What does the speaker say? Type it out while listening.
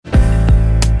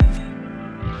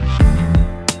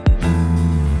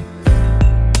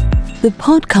The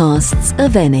podcasts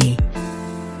of Eni.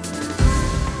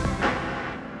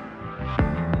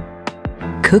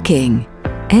 Cooking.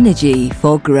 Energy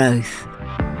for growth.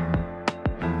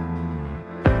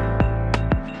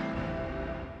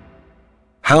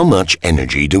 How much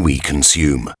energy do we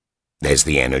consume? There's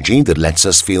the energy that lets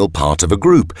us feel part of a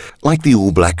group, like the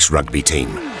All Blacks rugby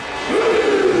team.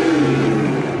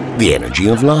 The energy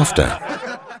of laughter.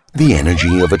 The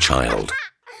energy of a child.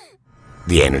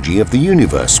 The energy of the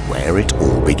universe where it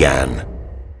all began.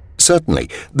 Certainly,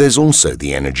 there's also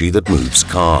the energy that moves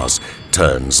cars,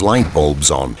 turns light bulbs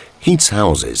on, heats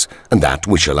houses, and that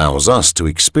which allows us to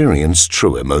experience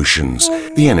true emotions,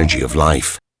 the energy of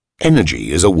life.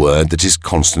 Energy is a word that is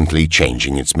constantly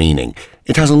changing its meaning.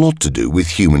 It has a lot to do with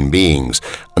human beings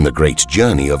and the great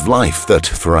journey of life that,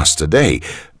 for us today,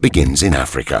 begins in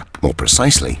Africa, more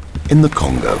precisely, in the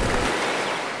Congo.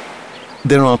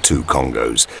 There are two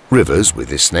Congos, rivers with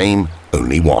this name,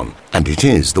 only one, and it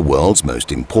is the world's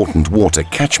most important water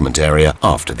catchment area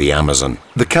after the Amazon.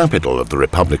 The capital of the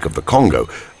Republic of the Congo,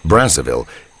 Brazzaville,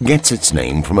 gets its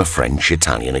name from a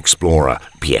French-Italian explorer,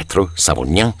 Pietro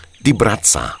Savognin di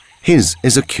Brazza. His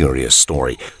is a curious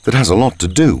story that has a lot to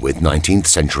do with 19th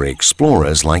century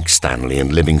explorers like Stanley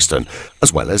and Livingstone,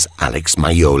 as well as Alex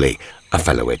Maioli, a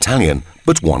fellow Italian,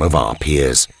 but one of our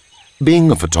peers.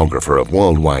 Being a photographer of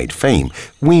worldwide fame,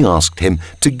 we asked him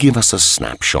to give us a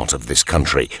snapshot of this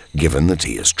country, given that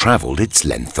he has travelled its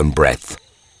length and breadth.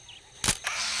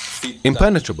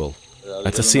 Impenetrable,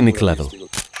 at a scenic level.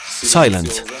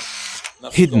 Silent,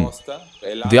 hidden,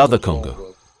 the other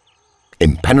Congo.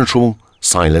 Impenetrable,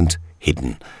 silent,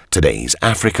 hidden. Today's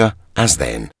Africa as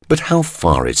then. But how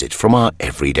far is it from our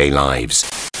everyday lives?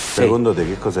 Secondo te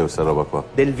che cos'è questa roba qua?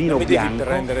 Del vino bianco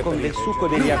con del succo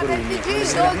degli agrumi.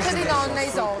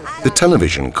 The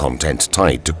television content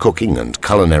tied to cooking and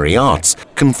culinary arts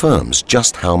confirms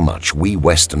just how much we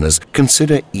Westerners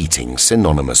consider eating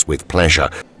synonymous with pleasure.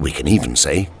 We can even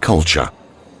say culture.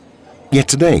 Yet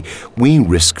today, we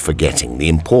risk forgetting the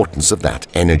importance of that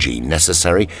energy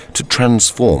necessary to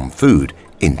transform food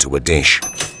into a dish.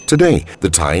 Today, the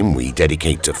time we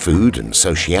dedicate to food and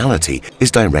sociality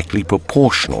is directly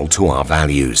proportional to our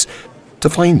values. To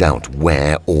find out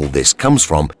where all this comes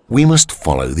from, we must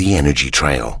follow the energy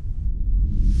trail.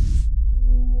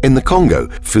 In the Congo,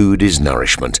 food is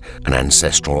nourishment, an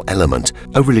ancestral element,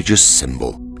 a religious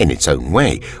symbol, in its own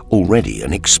way, already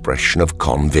an expression of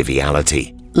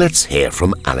conviviality. Let's hear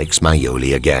from Alex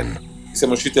Maioli again.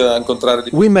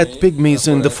 We met pygmies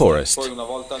in the forest.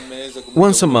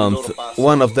 Once a month,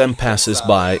 one of them passes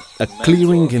by a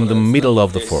clearing in the middle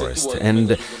of the forest,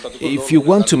 and if you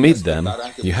want to meet them,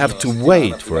 you have to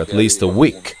wait for at least a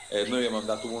week.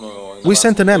 We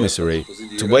sent an emissary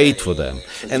to wait for them,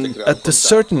 and at a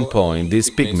certain point these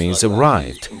pygmies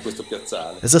arrived.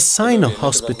 As a sign of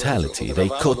hospitality, they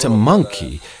caught a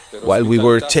monkey while we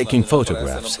were taking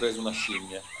photographs.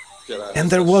 And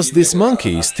there was this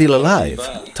monkey still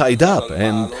alive, tied up,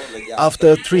 and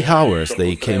after 3 hours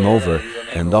they came over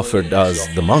and offered us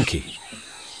the monkey.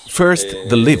 First,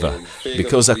 the liver,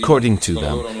 because according to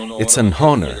them, it's an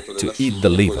honor to eat the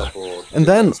liver, and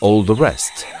then all the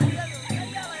rest.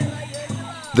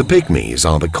 The Pygmies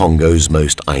are the Congo's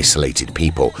most isolated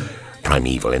people,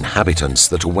 primeval inhabitants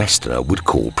that a Westerner would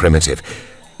call primitive.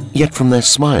 Yet from their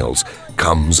smiles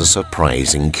comes a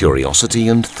surprising curiosity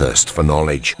and thirst for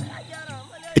knowledge.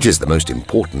 It is the most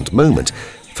important moment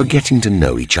for getting to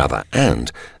know each other and,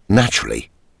 naturally,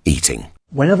 eating.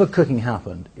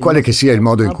 Quale che sia il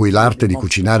modo in cui l'arte di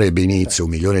cucinare ebbe inizio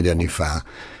 1 milione di anni fa,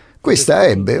 questa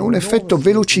ebbe un effetto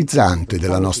velocizzante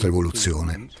della nostra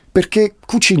evoluzione, perché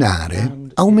cucinare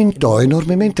aumentò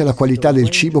enormemente la qualità del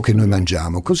cibo che noi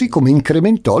mangiamo, così come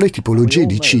incrementò le tipologie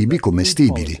di cibi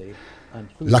commestibili.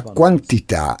 La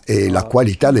quantità e la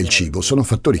qualità del cibo sono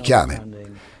fattori chiave.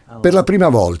 Per la prima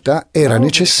volta era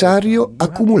necessario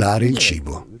accumulare il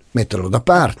cibo, metterlo da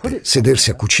parte,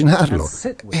 sedersi a cucinarlo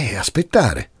e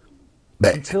aspettare.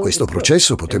 Questo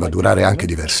processo poteva durare anche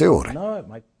diverse ore.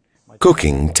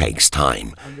 Cooking takes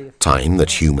time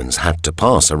that humans had to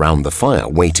pass around the fire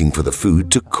waiting for the food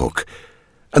to cook.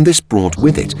 And this brought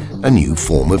with it a new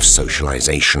form of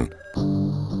socialization.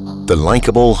 The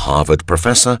likable Harvard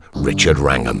professor Richard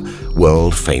Wrangham,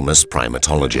 world-famous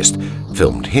primatologist,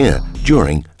 filmed here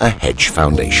during a Hedge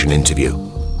Foundation interview.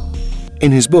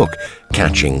 In his book,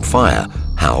 Catching Fire,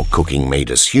 How Cooking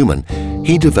Made Us Human,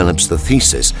 he develops the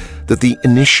thesis that the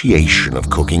initiation of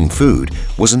cooking food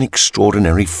was an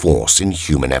extraordinary force in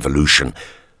human evolution.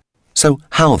 So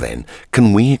how then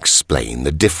can we explain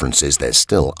the differences there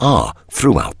still are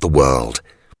throughout the world?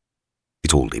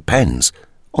 It all depends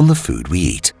on the food we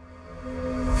eat.